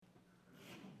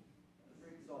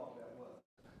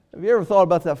Have you ever thought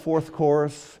about that fourth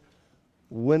chorus?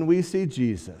 When we see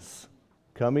Jesus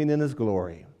coming in his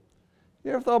glory.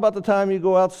 You ever thought about the time you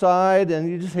go outside and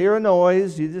you just hear a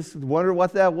noise, you just wonder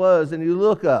what that was, and you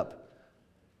look up,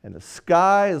 and the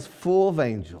sky is full of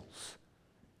angels.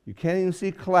 You can't even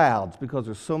see clouds because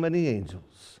there's so many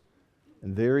angels.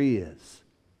 And there he is.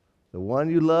 The one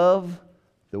you love,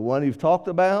 the one you've talked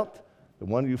about, the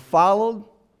one you followed,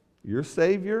 your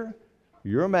Savior,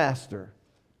 your Master,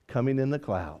 coming in the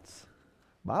clouds.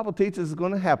 The Bible teaches it's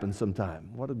going to happen sometime.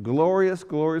 What a glorious,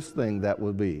 glorious thing that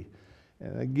will be.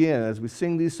 And again, as we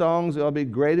sing these songs, there'll be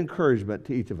great encouragement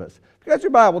to each of us. If you got your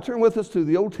Bible, turn with us to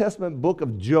the Old Testament book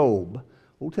of Job.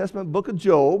 Old Testament book of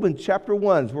Job, and chapter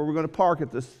 1 is where we're going to park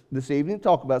it this evening,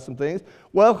 talk about some things.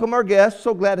 Welcome our guests.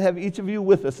 So glad to have each of you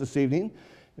with us this evening.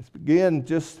 It's, again,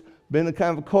 just been a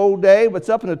kind of a cold day, but it's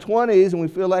up in the 20s, and we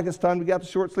feel like it's time to get out the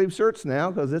short sleeve shirts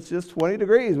now because it's just 20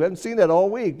 degrees. We haven't seen that all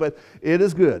week, but it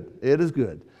is good. It is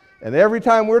good. And every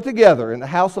time we're together in the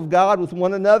house of God with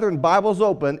one another and Bibles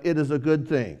open, it is a good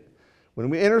thing. When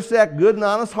we intersect good and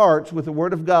honest hearts with the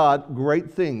Word of God, great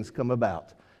things come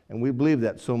about. And we believe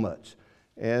that so much.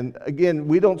 And again,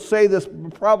 we don't say this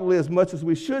probably as much as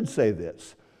we should say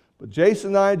this, but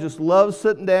Jason and I just love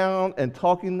sitting down and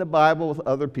talking the Bible with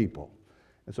other people.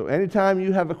 And so anytime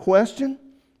you have a question,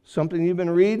 something you've been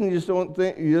reading you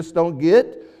just don't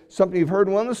get, something you've heard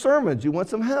in one of the sermons, you want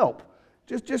some help,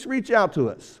 just reach out to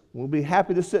us. We'll be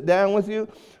happy to sit down with you.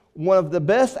 One of the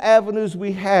best avenues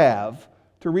we have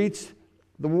to reach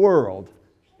the world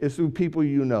is through people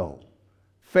you know,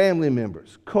 family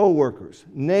members, co-workers,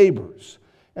 neighbors.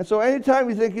 And so anytime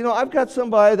you think, I've got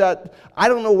somebody that I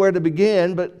don't know where to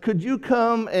begin, but could you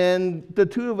come and the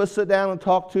two of us sit down and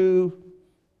talk to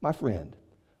my friend?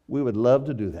 We would love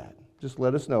to do that. Just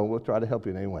let us know. We'll try to help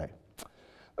you in any way.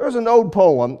 There's an old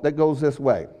poem that goes this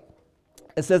way.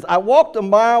 It says, I walked a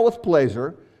mile with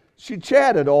pleasure. She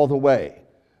chatted all the way,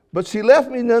 but she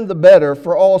left me none the better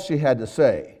for all she had to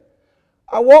say.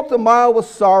 I walked a mile with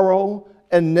sorrow,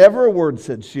 and never a word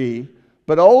said she,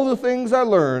 but all the things I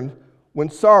learned when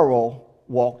sorrow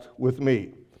walked with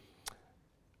me.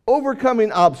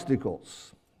 Overcoming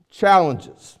obstacles,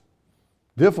 challenges,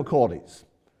 difficulties,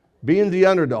 being the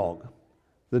underdog,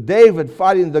 the David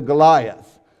fighting the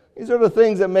Goliath. These are the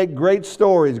things that make great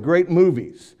stories, great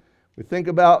movies. We think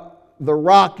about the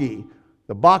Rocky,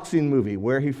 the boxing movie,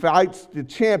 where he fights the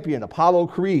champion, Apollo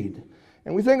Creed.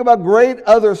 And we think about great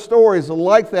other stories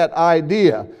like that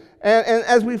idea. And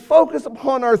as we focus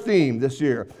upon our theme this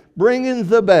year, bringing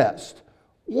the best,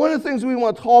 one of the things we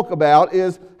want to talk about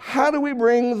is how do we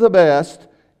bring the best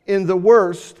in the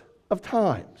worst of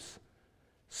times?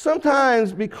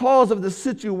 Sometimes because of the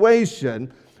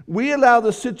situation, we allow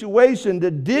the situation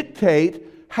to dictate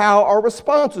how our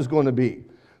response is going to be.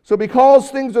 So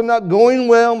because things are not going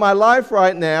well in my life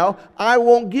right now, I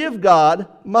won't give God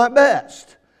my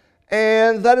best.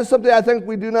 And that is something I think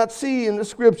we do not see in the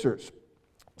Scriptures.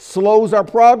 Slows our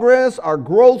progress, our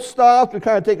growth stops, we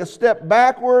kind of take a step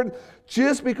backward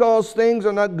just because things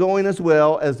are not going as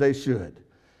well as they should.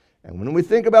 And when we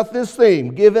think about this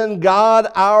theme, giving God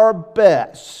our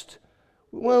best,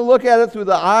 we want to look at it through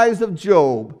the eyes of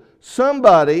Job,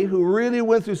 somebody who really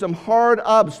went through some hard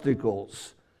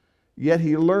obstacles, yet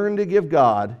he learned to give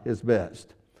God his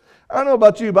best. I don't know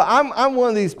about you, but I'm one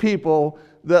of these people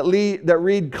that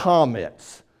read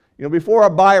comments. Before I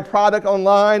buy a product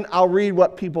online, I'll read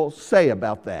what people say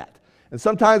about that. And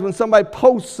sometimes when somebody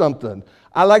posts something,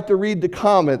 I like to read the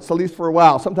comments, at least for a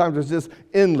while. Sometimes there's just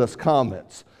endless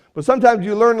comments. But sometimes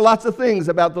you learn lots of things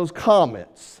about those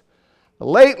comments.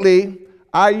 Lately,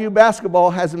 IU basketball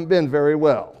hasn't been very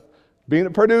well. Being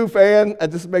a Purdue fan,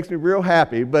 it just makes me real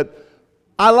happy. But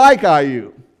I like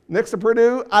IU. Next to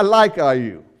Purdue, I like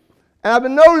IU. And I've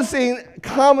been noticing a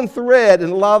common thread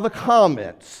in a lot of the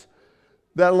comments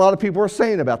that a lot of people are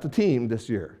saying about the team this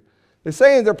year. They're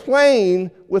saying they're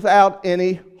playing without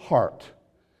any heart.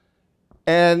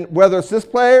 And whether it's this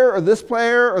player or this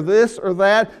player or this or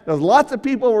that, there's lots of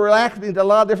people reacting to a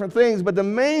lot of different things, but the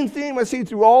main theme I see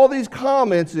through all these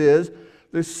comments is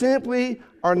they simply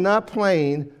are not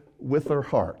playing with their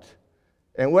heart.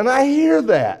 And when I hear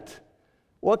that,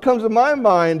 what comes to my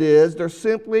mind is they're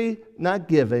simply not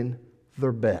giving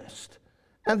their best.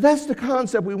 And that's the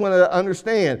concept we want to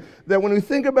understand, that when we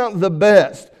think about the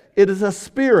best, it is a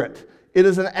spirit, it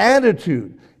is an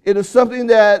attitude, it is something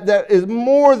that is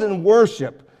more than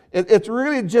worship. It's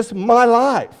really just my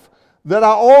life, that I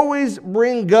always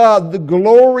bring God the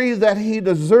glory that He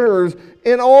deserves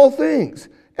in all things.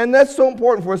 And that's so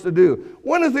important for us to do.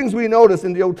 One of the things we notice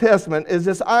in the Old Testament is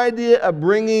this idea of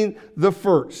bringing the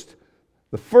first.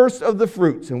 The first of the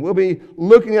fruits. And we'll be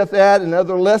looking at that in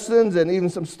other lessons and even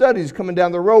some studies coming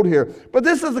down the road here. But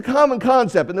this is a common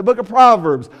concept in the book of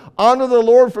Proverbs. Honor the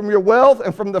Lord from your wealth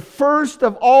and from the first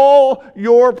of all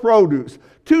your produce.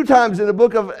 2 times in the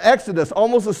book of Exodus,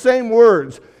 almost the same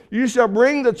words. You shall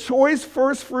bring the choice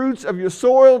first fruits of your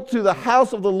soil to the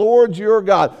house of the Lord your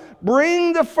God.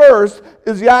 Bring the first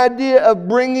is the idea of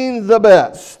bringing the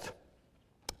best.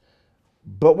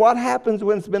 But what happens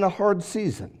when it's been a hard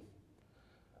season?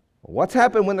 What's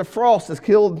happened when the frost has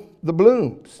killed the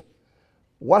blooms?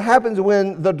 What happens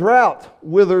when the drought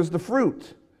withers the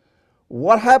fruit?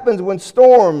 What happens when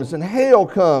storms and hail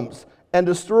comes and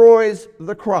destroys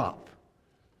the crop?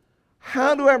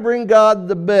 How do I bring God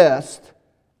the best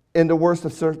in the worst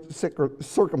of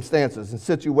circumstances and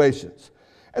situations?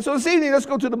 And so this evening, let's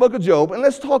go to the book of Job, and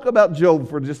let's talk about Job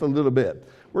for just a little bit.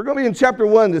 We're going to be in chapter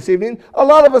 1 this evening. A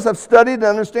lot of us have studied and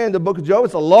understand the book of Job.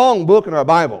 It's a long book in our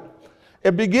Bible.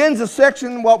 It begins a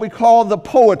section, what we call the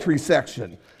poetry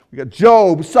section. We got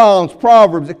Job, Psalms,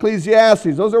 Proverbs,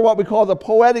 Ecclesiastes. Those are what we call the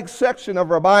poetic section of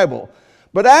our Bible.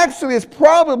 But actually, it's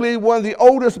probably one of the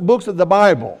oldest books of the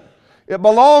Bible. It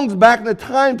belongs back in the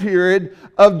time period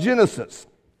of Genesis.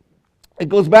 It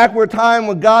goes back to a time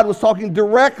when God was talking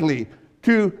directly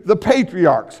to the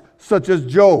patriarchs, such as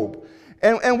Job.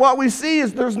 And what we see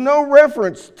is there's no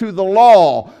reference to the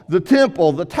law, the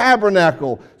temple, the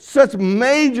tabernacle, such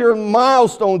major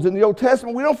milestones in the Old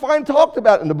Testament we don't find talked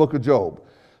about in the book of Job.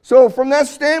 So from that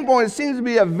standpoint, it seems to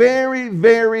be a very,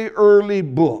 very early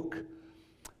book.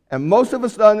 And most of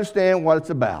us don't understand what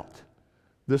it's about.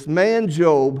 This man,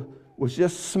 Job, was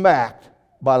just smacked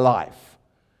by life.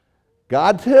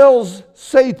 God tells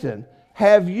Satan,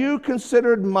 have you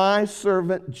considered my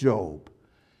servant Job?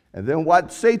 And then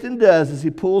what Satan does is he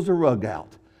pulls the rug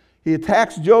out. He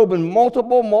attacks Job in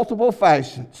multiple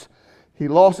fashions. He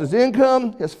lost his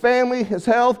income, his family, his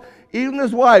health. Even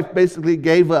his wife basically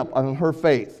gave up on her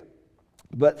faith.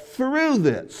 But through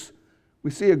this, we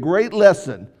see a great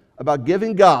lesson about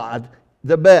giving God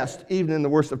the best, even in the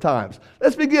worst of times.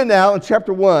 Let's begin now in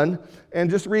chapter 1 and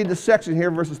just read the section here,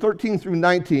 verses 13 through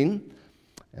 19.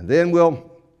 And then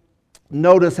we'll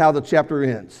notice how the chapter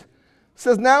ends. It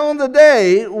says, now on the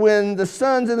day when the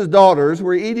sons and his daughters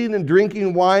were eating and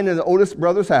drinking wine in the oldest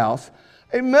brother's house,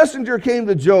 a messenger came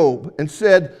to Job and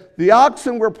said, the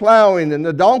oxen were plowing and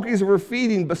the donkeys were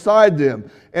feeding beside them,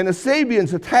 and the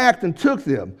Sabeans attacked and took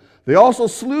them. They also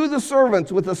slew the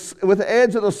servants with the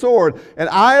edge of the sword, and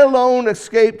I alone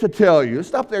escaped to tell you.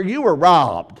 Stop there, you were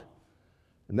robbed.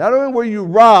 And not only were you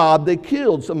robbed, they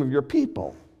killed some of your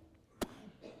people.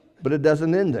 But it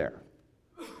doesn't end there.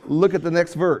 Look at the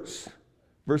next verse.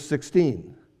 Verse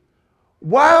 16.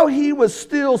 While he was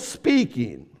still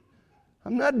speaking,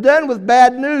 I'm not done with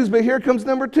bad news, but here comes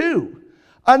number 2.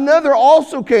 Another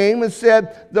also came and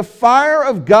said, the fire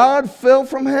of God fell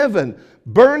from heaven,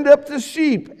 burned up the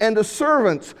sheep and the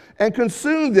servants, and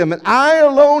consumed them, and I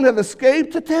alone have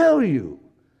escaped to tell you.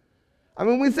 I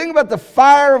mean, when we think about the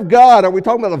fire of God, are we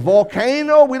talking about a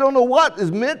volcano? We don't know what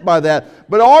is meant by that.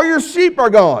 But all your sheep are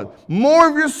gone. More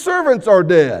of your servants are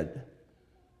dead.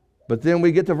 But then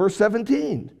we get to verse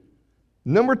 17.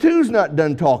 Number 2's not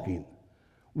done talking.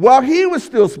 While he was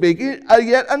still speaking,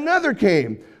 yet another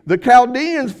came. The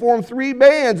Chaldeans formed 3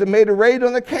 bands and made a raid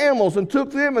on the camels and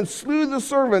took them and slew the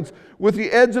servants with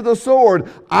the edge of the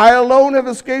sword. I alone have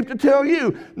escaped to tell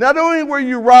you. Not only were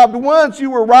you robbed once,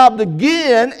 you were robbed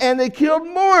again, and they killed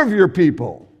more of your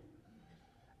people.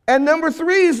 And number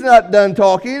 3 is not done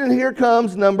talking, and here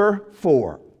comes number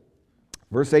 4.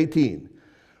 Verse 18.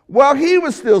 While he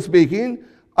was still speaking,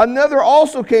 another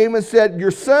also came and said,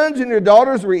 your sons and your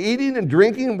daughters were eating and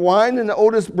drinking wine in the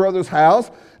oldest brother's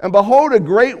house, and behold, a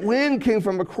great wind came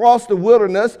from across the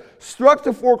wilderness, struck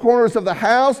the 4 corners of the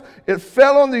house, it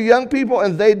fell on the young people,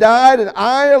 and they died, and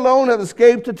I alone have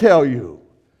escaped to tell you.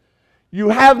 You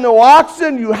have no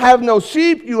oxen, you have no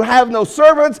sheep, you have no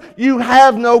servants, you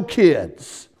have no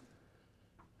kids.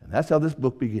 And that's how this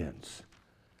book begins.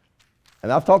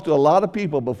 And I've talked to a lot of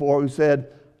people before who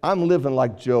said, I'm living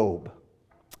like Job.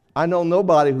 I know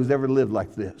nobody who's ever lived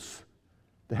like this,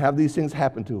 to have these things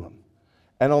happen to him.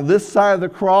 And on this side of the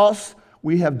cross,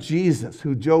 we have Jesus,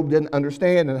 who Job didn't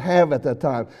understand and have at that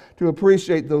time, to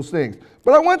appreciate those things.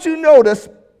 But I want you to notice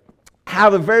how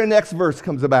the very next verse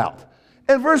comes about.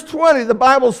 In verse 20, the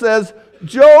Bible says,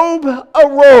 Job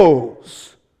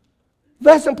arose.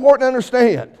 That's important to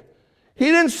understand. He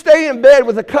didn't stay in bed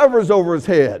with the covers over his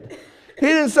head. He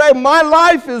didn't say, my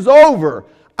life is over.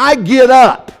 I get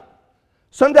up.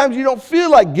 Sometimes you don't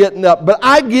feel like getting up, but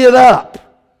I get up.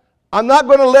 I'm not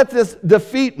going to let this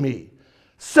defeat me.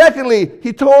 Secondly,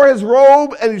 he tore his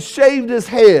robe and he shaved his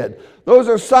head. Those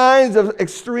are signs of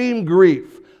extreme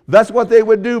grief. That's what they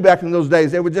would do back in those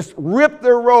days. They would just rip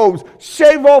their robes,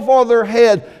 shave off all their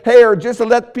hair, just to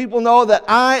let people know that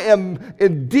I am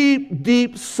in deep,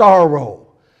 deep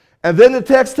sorrow. And then the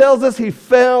text tells us he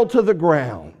fell to the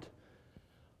ground,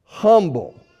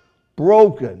 humble,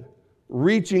 broken,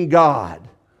 reaching God.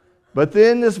 But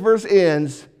then this verse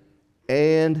ends,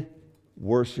 and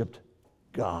worshiped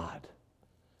God.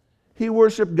 He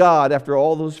worshiped God after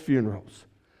all those funerals.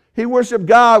 He worshiped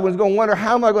God when he's going to wonder,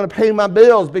 how am I going to pay my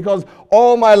bills because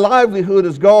all my livelihood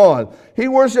is gone? He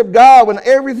worshiped God when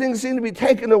everything seemed to be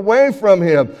taken away from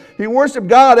him. He worshiped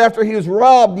God after he was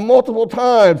robbed multiple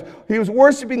times. He was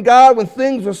worshiping God when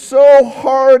things were so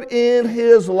hard in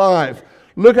his life.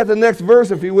 Look at the next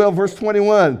verse, if you will, verse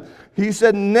 21. He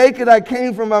said, naked I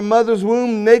came from my mother's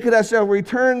womb, naked I shall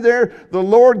return there. The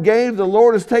Lord gave, the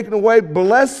Lord has taken away.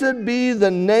 Blessed be the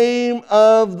name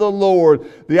of the Lord.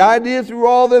 The idea through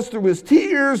all this, through his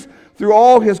tears, through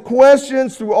all his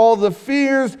questions, through all the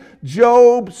fears,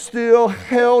 Job still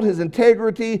held his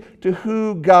integrity to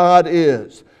who God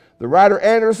is. The writer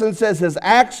Anderson says his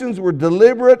actions were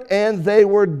deliberate and they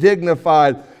were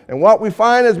dignified. And what we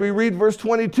find as we read verse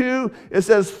 22, it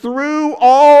says, through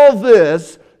all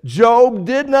this, Job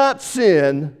did not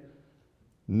sin,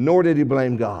 nor did he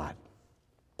blame God.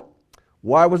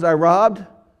 Why was I robbed?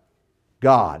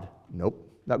 God. Nope,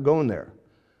 not going there.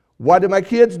 Why did my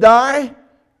kids die?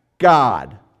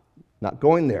 God. Not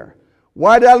going there.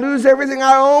 Why did I lose everything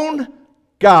I own?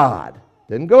 God.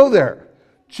 Didn't go there.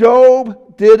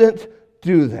 Job didn't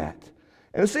do that.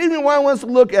 And this evening, what I want us to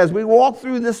look at as we walk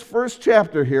through this first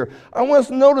chapter here, I want us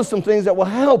to notice some things that will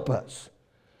help us.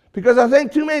 Because I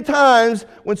think too many times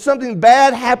when something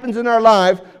bad happens in our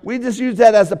life, we just use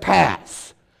that as a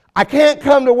pass. I can't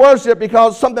come to worship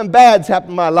because something bad's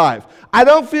happened in my life. I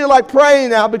don't feel like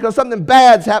praying now because something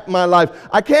bad's happened in my life.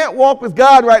 I can't walk with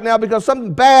God right now because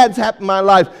something bad's happened in my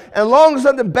life. And as long as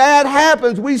something bad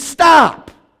happens, we stop.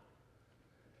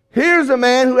 Here's a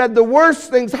man who had the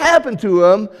worst things happen to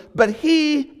him, but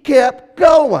he kept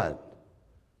going.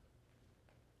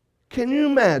 Can you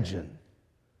imagine?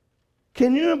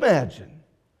 Can you imagine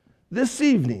this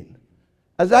evening,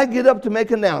 as I get up to make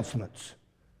announcements,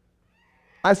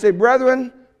 I say,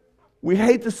 brethren, we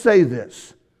hate to say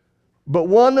this, but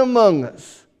one among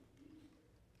us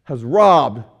has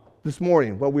robbed this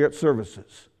morning while we were at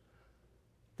services.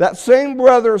 That same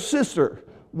brother or sister,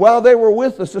 while they were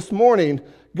with us this morning,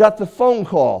 got the phone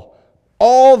call.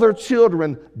 All their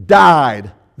children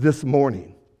died this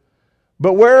morning.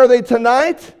 But where are they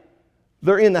tonight?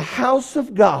 They're in the house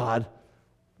of God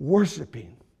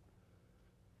worshiping.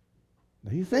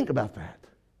 Now you think about that.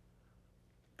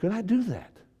 Could I do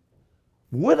that?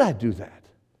 Would I do that?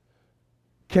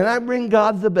 Can I bring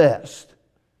God the best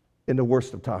in the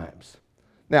worst of times?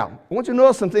 Now, I want you to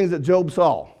notice some things that Job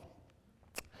saw.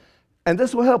 And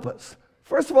this will help us.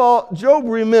 First of all, Job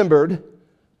remembered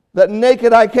that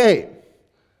naked I came.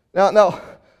 Now,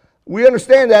 we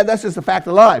understand that. That's just a fact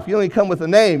of life. You only come with a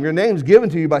name. Your name's given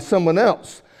to you by someone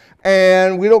else.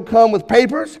 And we don't come with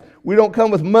papers. We don't come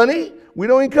with money. We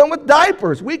don't even come with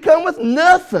diapers. We come with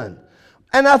nothing.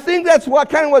 And I think that's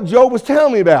kind of what Job was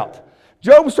telling me about.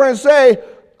 Job was trying to say,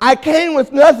 I came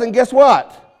with nothing. Guess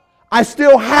what? I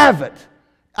still have it.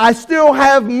 I still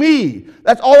have me.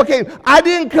 That's all I came. I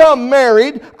didn't come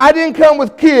married. I didn't come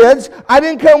with kids. I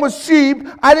didn't come with sheep.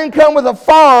 I didn't come with a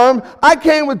farm. I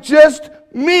came with just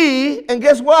me. And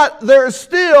guess what? There is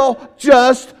still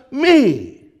just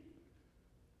me.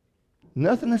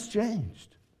 Nothing has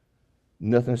changed.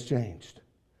 Nothing has changed.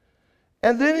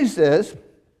 And then he says,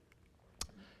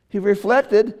 he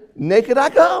reflected, naked I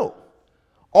go.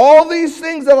 All these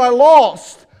things that I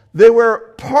lost, they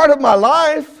were part of my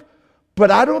life,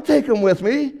 but I don't take them with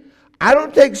me. I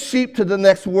don't take sheep to the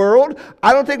next world.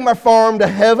 I don't take my farm to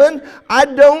heaven. I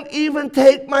don't even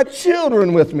take my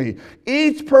children with me.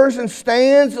 Each person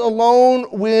stands alone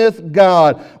with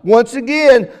God. Once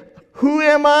again, who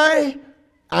am I?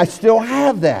 I still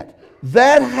have that.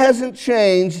 That hasn't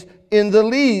changed in the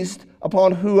least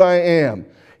upon who I am.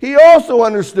 He also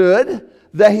understood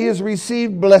that he has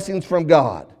received blessings from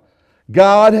God.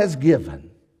 God has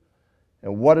given.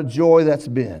 And what a joy that's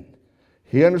been.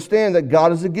 He understood that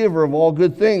God is a giver of all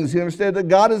good things. He understood that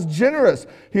God is generous.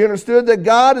 He understood that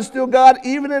God is still God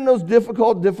even in those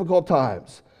difficult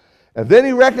times. And then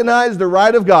he recognized the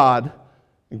right of God,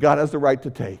 and God has the right to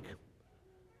take.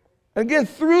 And again,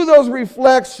 through those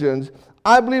reflections,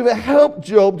 I believe it helped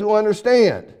Job to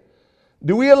understand.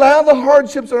 Do we allow the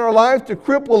hardships in our life to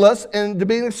cripple us and to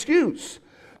be an excuse?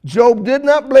 Job did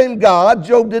not blame God.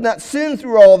 Job did not sin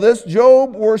through all this.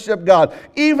 Job worshiped God.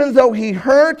 Even though he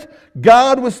hurt,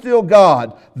 God was still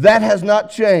God. That has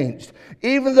not changed.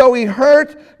 Even though he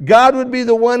hurt, God would be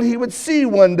the one he would see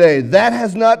one day. That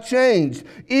has not changed.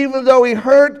 Even though he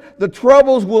hurt, the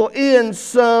troubles will end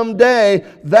someday.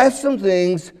 That's some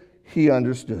things he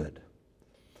understood.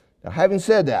 Now, having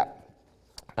said that,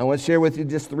 I want to share with you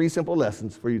just 3 simple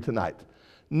lessons for you tonight.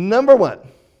 Number 1,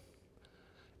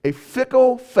 a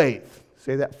fickle faith.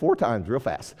 Say that 4 times real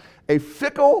fast. A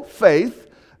fickle faith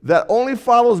that only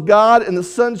follows God in the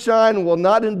sunshine and will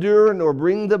not endure nor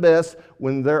bring the best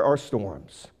when there are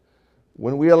storms.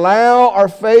 When we allow our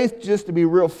faith just to be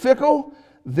real fickle,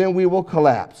 then we will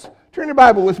collapse. Turn your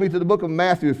Bible with me to the book of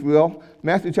Matthew, if you will.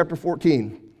 Matthew chapter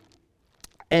 14.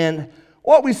 And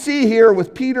what we see here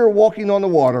with Peter walking on the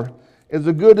water is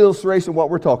a good illustration of what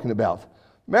we're talking about.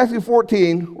 Matthew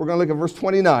 14, we're going to look at verse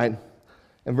 29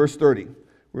 and verse 30.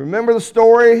 Remember the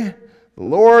story? The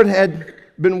Lord had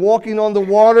been walking on the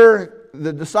water.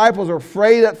 The disciples are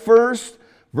afraid at first.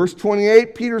 Verse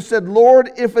 28, Peter said,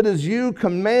 Lord, if it is you,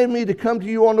 command me to come to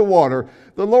you on the water.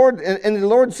 The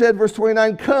Lord said, verse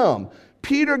 29, come.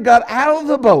 Peter got out of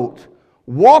the boat,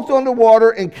 walked on the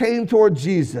water, and came toward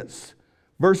Jesus.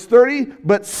 Verse 30,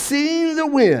 but seeing the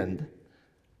wind,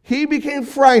 he became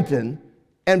frightened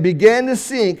and began to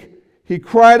sink. He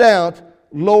cried out,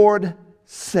 Lord,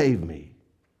 save me.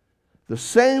 The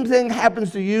same thing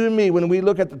happens to you and me when we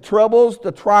look at the troubles,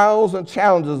 the trials, and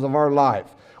challenges of our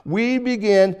life. We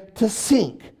begin to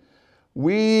sink.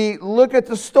 We look at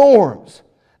the storms.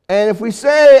 And if we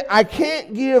say, I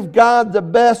can't give God the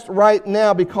best right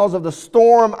now because of the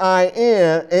storm I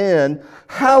am in,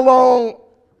 how long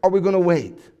are we going to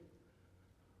wait?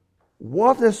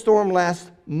 What if that storm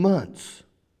lasts months?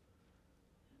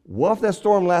 What if that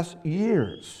storm lasts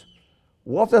years?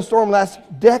 What if that storm lasts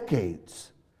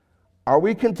decades? Are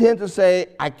we content to say,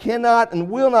 I cannot and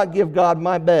will not give God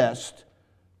my best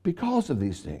because of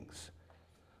these things?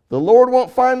 The Lord won't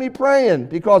find me praying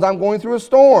because I'm going through a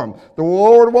storm. The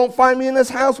Lord won't find me in this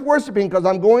house worshiping because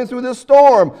I'm going through this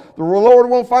storm. The Lord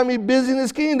won't find me busy in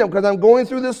His kingdom because I'm going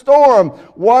through this storm.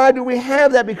 Why do we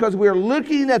have that? Because we're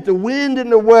looking at the wind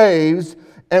and the waves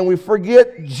and we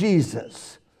forget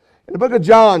Jesus. In the book of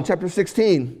John, chapter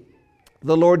 16,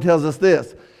 the Lord tells us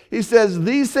this. He says,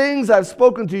 these things I've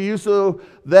spoken to you so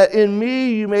that in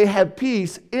me you may have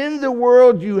peace. In the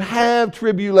world you have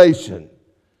tribulation.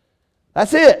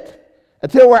 That's it.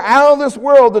 Until we're out of this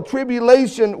world, the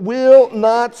tribulation will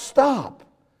not stop.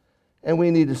 And we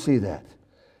need to see that.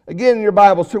 Again, in your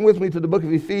Bibles, turn with me to the book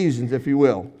of Ephesians, if you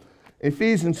will.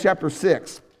 Ephesians chapter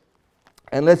 6.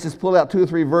 And let's just pull out 2 or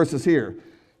 3 verses here.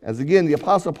 As again, the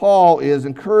Apostle Paul is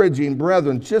encouraging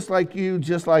brethren just like you,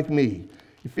 just like me.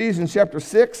 Ephesians chapter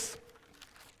 6,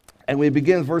 and we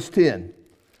begin verse 10.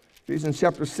 Ephesians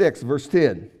chapter 6, verse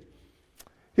 10.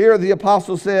 Here the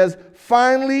apostle says,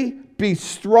 finally, be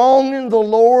strong in the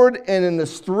Lord and in the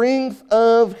strength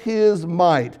of His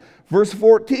might. Verse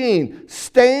 14,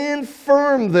 stand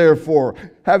firm, therefore,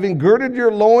 having girded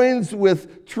your loins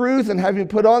with truth and having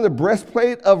put on the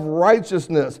breastplate of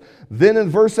righteousness. Then in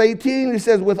verse 18, he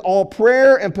says, with all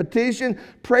prayer and petition,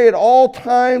 pray at all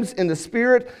times in the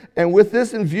Spirit, and with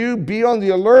this in view, be on the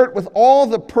alert with all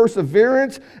the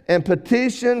perseverance and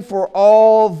petition for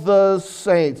all the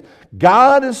saints.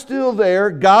 God is still there.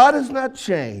 God has not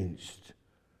changed.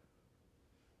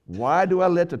 Why do I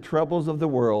let the troubles of the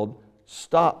world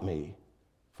stop me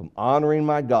from honoring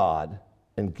my God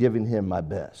and giving Him my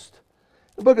best?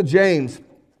 The book of James,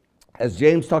 as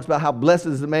James talks about how blessed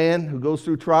is the man who goes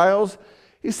through trials,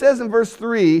 he says in verse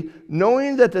 3,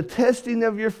 knowing that the testing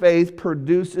of your faith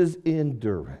produces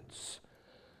endurance.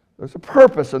 There's a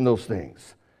purpose in those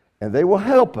things, and they will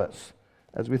help us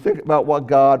as we think about what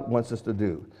God wants us to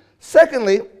do.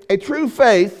 Secondly, a true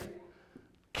faith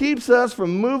keeps us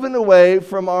from moving away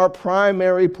from our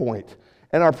primary point.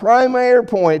 And our primary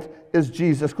point is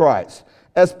Jesus Christ.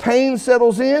 As pain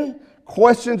settles in,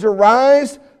 questions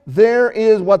arise, there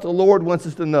is what the Lord wants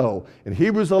us to know. In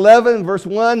Hebrews 11, verse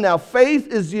 1, now faith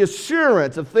is the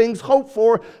assurance of things hoped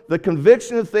for, the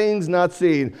conviction of things not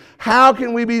seen. How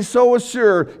can we be so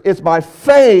assured? It's by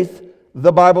faith.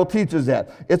 The Bible teaches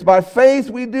that. It's by faith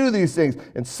we do these things.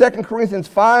 In 2 Corinthians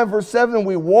 5, verse 7,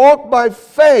 we walk by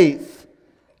faith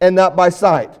and not by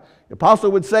sight. The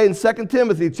apostle would say in 2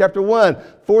 Timothy chapter 1,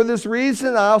 for this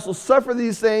reason I also suffer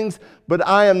these things, but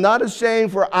I am not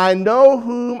ashamed, for I know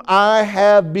whom I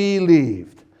have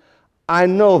believed. I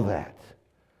know that.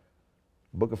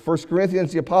 The book of 1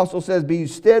 Corinthians, the apostle says, be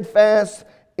steadfast,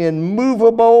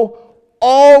 immovable,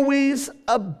 always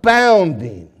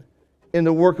abounding in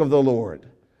the work of the Lord.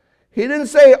 He didn't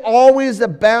say always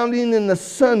abounding in the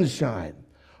sunshine,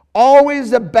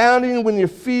 always abounding when you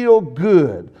feel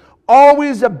good,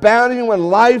 always abounding when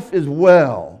life is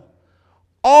well,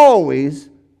 always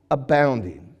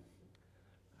abounding.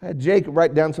 I had Jake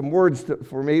write down some words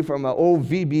for me from an old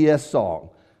VBS song.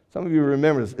 Some of you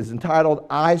remember this. It's entitled,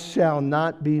 I Shall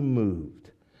Not Be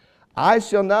Moved. I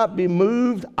shall not be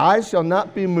moved, I shall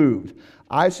not be moved.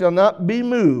 I shall not be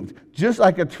moved. Just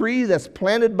like a tree that's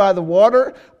planted by the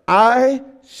water, I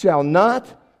shall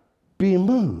not be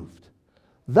moved.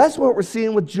 That's what we're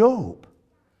seeing with Job.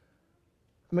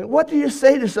 I mean, what do you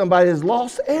say to somebody who's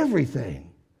lost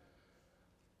everything?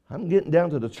 I'm getting down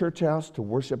to the church house to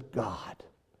worship God.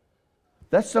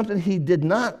 That's something he did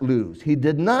not lose. He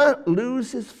did not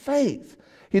lose his faith.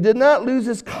 He did not lose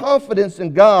his confidence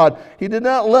in God. He did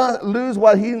not lose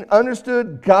what he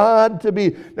understood God to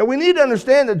be. Now, we need to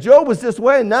understand that Job was this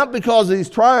way not because of these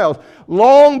trials.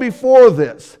 Long before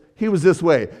this, he was this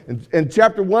way. In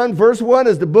chapter 1, verse 1,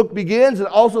 as the book begins, and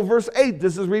also verse 8,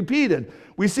 this is repeated.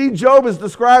 We see Job is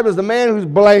described as the man who's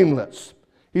blameless.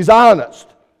 He's honest.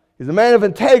 He's a man of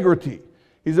integrity.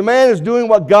 He's a man who's doing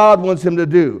what God wants him to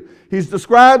do. He's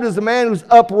described as a man who's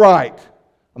upright,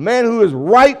 a man who is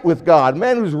right with God, a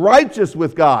man who's righteous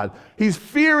with God. He's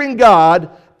fearing God,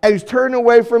 and he's turning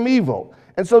away from evil.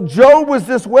 And so Job was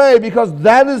this way because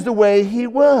that is the way he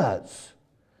was.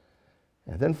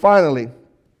 And then finally,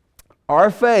 our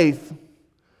faith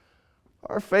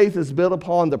is built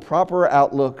upon the proper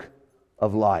outlook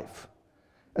of life.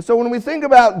 And so when we think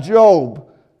about Job,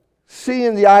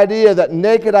 seeing the idea that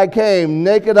naked I came,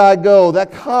 naked I go,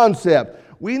 that concept,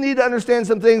 we need to understand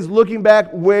some things looking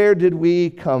back, where did we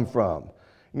come from?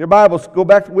 In your Bibles, go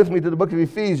back with me to the book of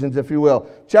Ephesians, if you will.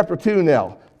 Chapter 2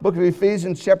 now. Book of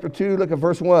Ephesians, chapter 2, look at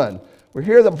verse 1. Where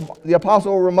here the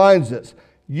apostle reminds us,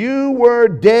 you were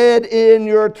dead in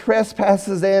your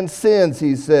trespasses and sins,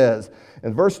 he says.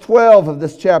 In verse 12 of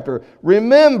this chapter,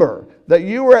 remember that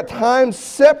you were at times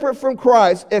separate from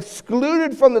Christ,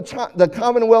 excluded from the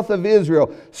commonwealth of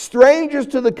Israel, strangers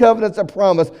to the covenants of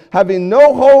promise, having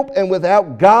no hope and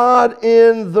without God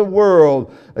in the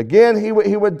world. Again, he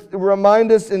would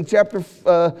remind us in chapter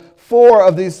 4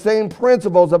 of these same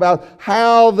principles about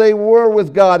how they were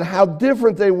with God, how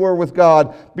different they were with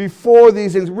God before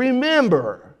these things.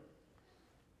 Remember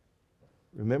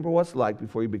what it's like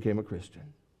before you became a Christian.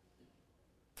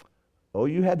 Oh,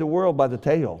 you had the world by the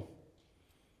tail.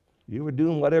 You were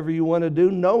doing whatever you want to do.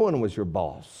 No one was your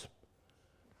boss.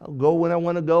 I'll go when I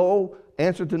want to go,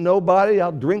 answer to nobody.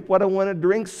 I'll drink what I want to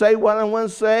drink, say what I want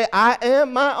to say. I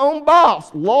am my own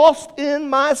boss, lost in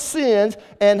my sins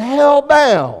and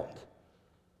hell-bound.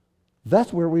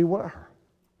 That's where we were.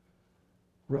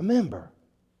 Remember.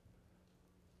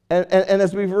 And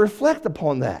as we reflect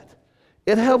upon that,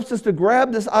 it helps us to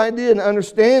grab this idea and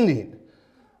understanding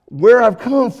where I've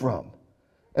come from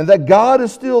and that God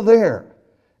is still there.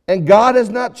 And God has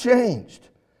not changed.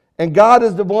 And God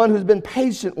is the one who's been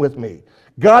patient with me.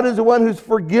 God is the one who's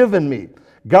forgiven me.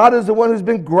 God is the one who's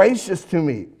been gracious to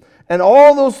me. And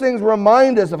all those things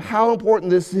remind us of how important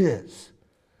this is.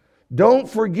 Don't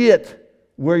forget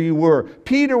where you were.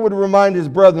 Peter would remind his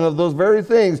brethren of those very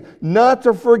things, not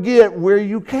to forget where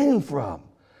you came from.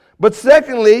 But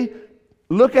secondly,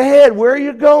 look ahead. Where are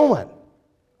you going?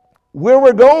 Where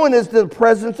we're going is to the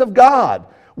presence of God.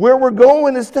 Where we're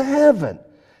going is to heaven.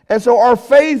 And so our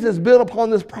faith is built upon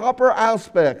this proper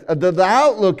aspect, the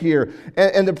outlook here,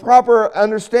 and the proper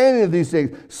understanding of these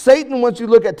things. Satan wants you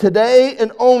to look at today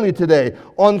and only today.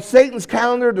 On Satan's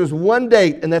calendar, there's one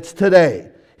date, and that's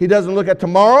today. He doesn't look at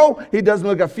tomorrow. He doesn't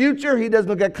look at future. He doesn't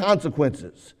look at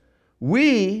consequences.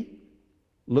 We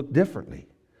look differently.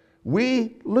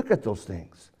 We look at those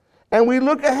things, and we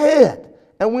look ahead,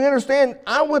 and we understand,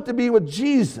 I want to be with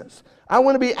Jesus. I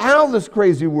want to be out of this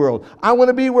crazy world. I want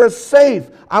to be where it's safe.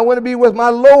 I want to be with my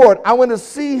Lord. I want to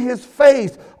see his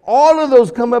face. All of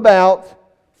those come about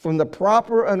from the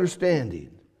proper understanding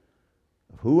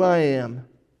of who I am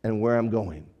and where I'm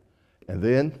going. And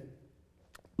then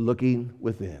looking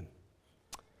within.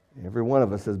 Every one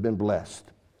of us has been blessed.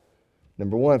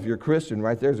 Number one, if you're a Christian,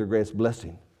 right there's your greatest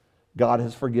blessing. God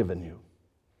has forgiven you.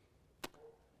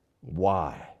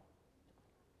 Why?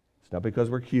 It's not because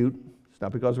we're cute.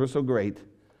 Not because we're so great.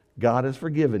 God has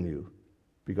forgiven you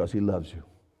because he loves you,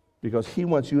 because he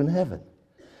wants you in heaven.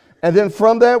 And then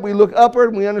from that, we look upward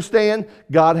and we understand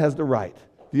God has the right,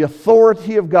 the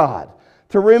authority of God,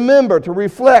 to remember, to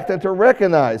reflect, and to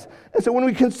recognize. And so when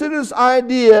we consider this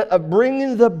idea of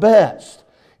bringing the best,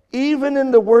 even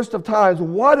in the worst of times,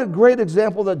 what a great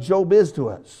example that Job is to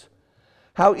us.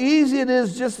 How easy it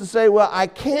is just to say, well, I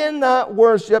cannot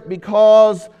worship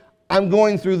because I'm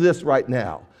going through this right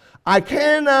now. I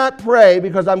cannot pray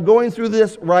because I'm going through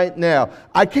this right now.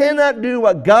 I cannot do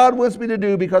what God wants me to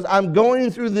do because I'm going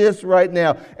through this right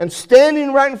now. And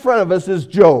standing right in front of us is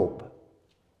Job.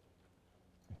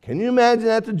 Can you imagine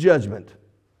at the judgment?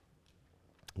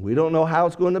 We don't know how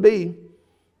it's going to be.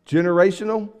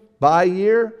 Generational, by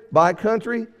year, by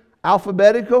country,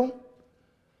 alphabetical.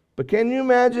 But can you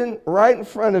imagine right in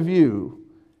front of you,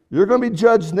 you're going to be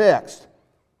judged next,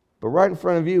 but right in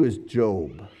front of you is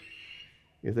Job.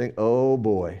 You think, oh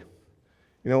boy.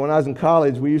 You know, when I was in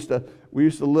college, we used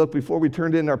to look, before we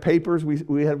turned in our papers,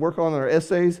 we had work on our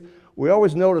essays, we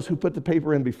always noticed who put the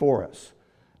paper in before us.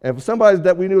 And if somebody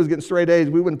that we knew was getting straight A's,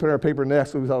 we wouldn't put our paper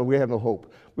next, so we thought we had no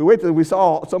hope. We wait till we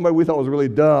saw somebody we thought was really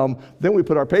dumb, then we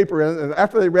put our paper in, and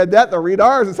after they read that, they'll read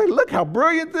ours and say, look how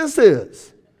brilliant this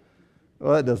is.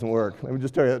 Well, that doesn't work. Let me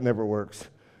just tell you, that never works.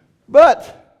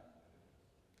 But,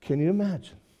 can you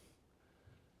imagine?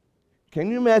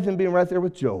 Can you imagine being right there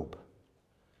with Job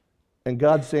and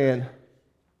God saying,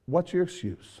 what's your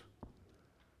excuse?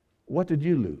 What did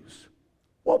you lose?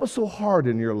 What was so hard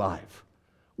in your life?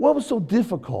 What was so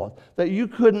difficult that you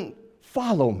couldn't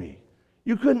follow me?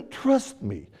 You couldn't trust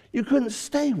me? You couldn't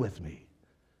stay with me?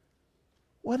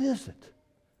 What is it?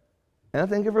 And I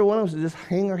think every one of us would just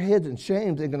hang our heads in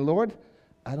shame thinking, Lord,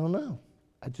 I don't know.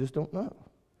 I just don't know.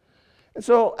 And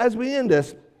so as we end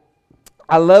this,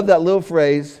 I love that little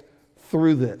phrase,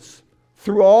 through this.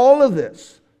 Through all of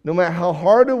this, no matter how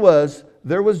hard it was,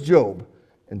 there was Job.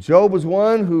 And Job was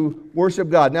one who worshiped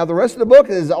God. Now, the rest of the book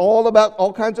is all about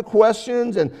all kinds of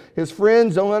questions, and his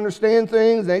friends don't understand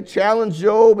things. They challenge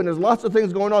Job, and there's lots of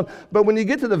things going on. But when you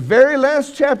get to the very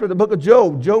last chapter of the book of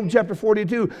Job, Job chapter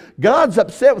 42, God's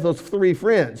upset with those three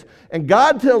friends. And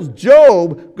God tells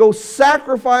Job, go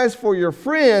sacrifice for your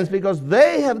friends because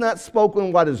they have not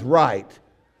spoken what is right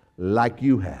like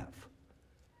you have.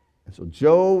 And so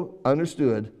Job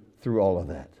understood through all of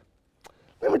that.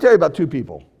 Let me tell you about two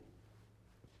people.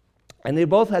 And they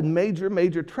both had major,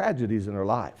 major tragedies in their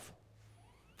life.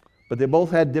 But they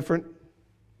both had different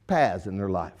paths in their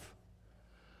life.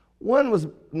 One was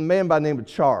a man by the name of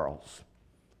Charles.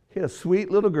 He had a sweet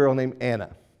little girl named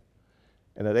Anna.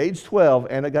 And at age 12,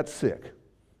 Anna got sick.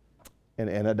 And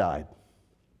Anna died.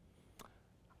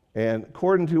 And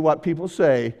according to what people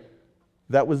say,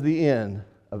 that was the end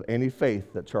of any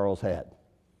faith that Charles had.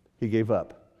 He gave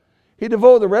up. He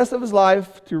devoted the rest of his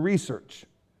life to research,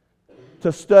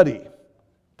 to study,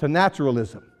 to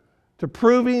naturalism, to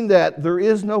proving that there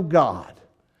is no God.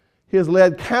 He has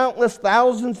led countless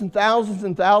thousands and thousands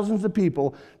and thousands of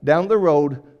people down the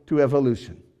road to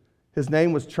evolution. His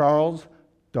name was Charles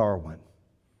Darwin.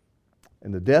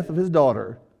 And the death of his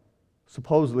daughter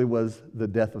supposedly was the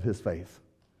death of his faith.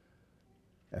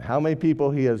 And how many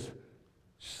people he has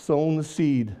sown the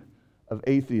seed of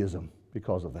atheism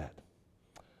because of that.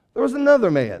 There was another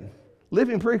man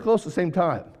living pretty close to the same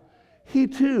time. He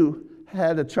too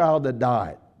had a child that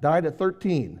died at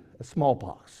 13 of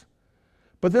smallpox.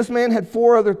 But this man had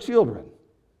 4 other children,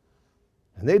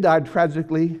 and they died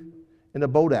tragically in a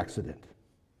boat accident.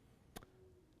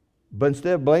 But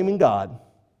instead of blaming God,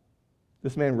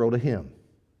 this man wrote a hymn.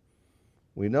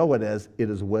 We know it as,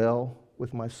 "It is well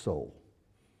with my soul."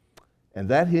 And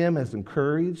that hymn has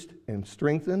encouraged and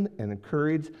strengthened and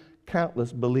encouraged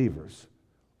countless believers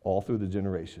all through the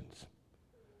generations.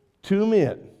 2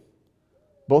 men,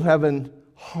 both having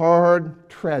hard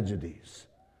tragedies.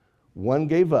 One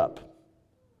gave up.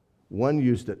 One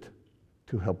used it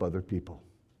to help other people.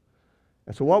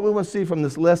 And so what we want to see from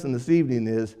this lesson this evening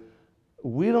is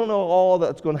we don't know all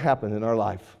that's going to happen in our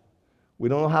life. We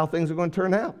don't know how things are going to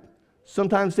turn out.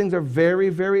 Sometimes things are very,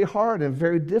 very hard and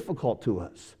very difficult to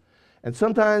us. And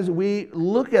sometimes we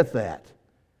look at that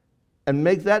and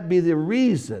make that be the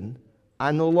reason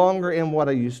I no longer am what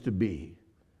I used to be.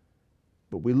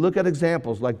 But we look at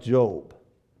examples like Job.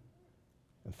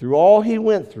 And through all he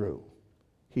went through,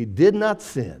 he did not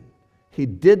sin. He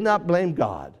did not blame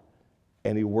God.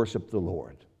 And he worshiped the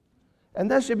Lord. And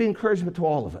that should be encouragement to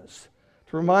all of us.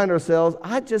 To remind ourselves,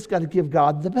 I just got to give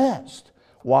God the best.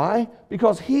 Why?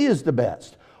 Because he is the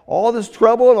best. All this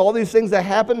trouble and all these things that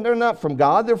happen, they're not from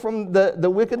God. They're from the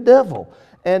wicked devil.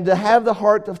 And to have the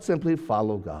heart to simply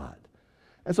follow God.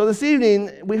 And so this evening,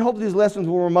 we hope these lessons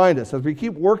will remind us as we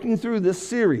keep working through this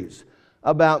series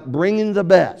about bringing the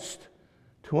best,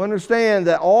 to understand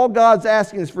that all God's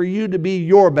asking is for you to be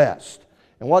your best.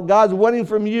 And what God's wanting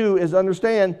from you is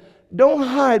understand, don't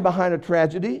hide behind a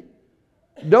tragedy.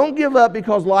 Don't give up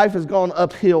because life has gone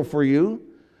uphill for you.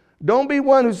 Don't be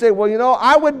one who say, well, you know,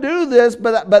 I would do this,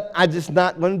 but I'm just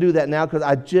not going to do that now because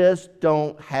I just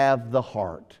don't have the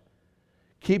heart.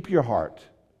 Keep your heart.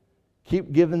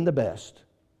 Keep giving the best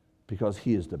because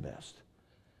He is the best.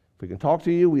 If we can talk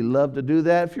to you, we love to do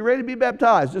that. If you're ready to be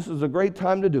baptized, this is a great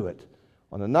time to do it.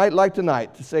 On a night like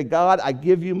tonight, to say, God, I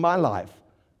give you my life.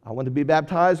 I want to be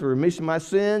baptized for remission of my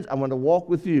sins. I want to walk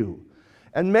with you.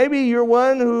 And maybe you're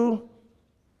one who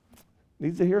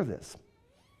needs to hear this.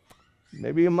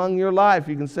 Maybe among your life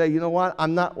you can say, you know what,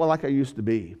 I'm not like I used to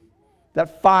be.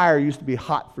 That fire used to be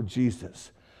hot for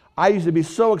Jesus. I used to be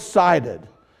so excited.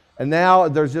 And now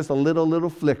there's just a little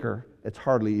flicker. It's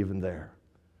hardly even there.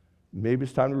 Maybe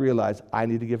it's time to realize I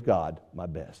need to give God my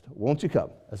best. Won't you come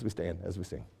as we stand, as we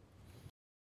sing?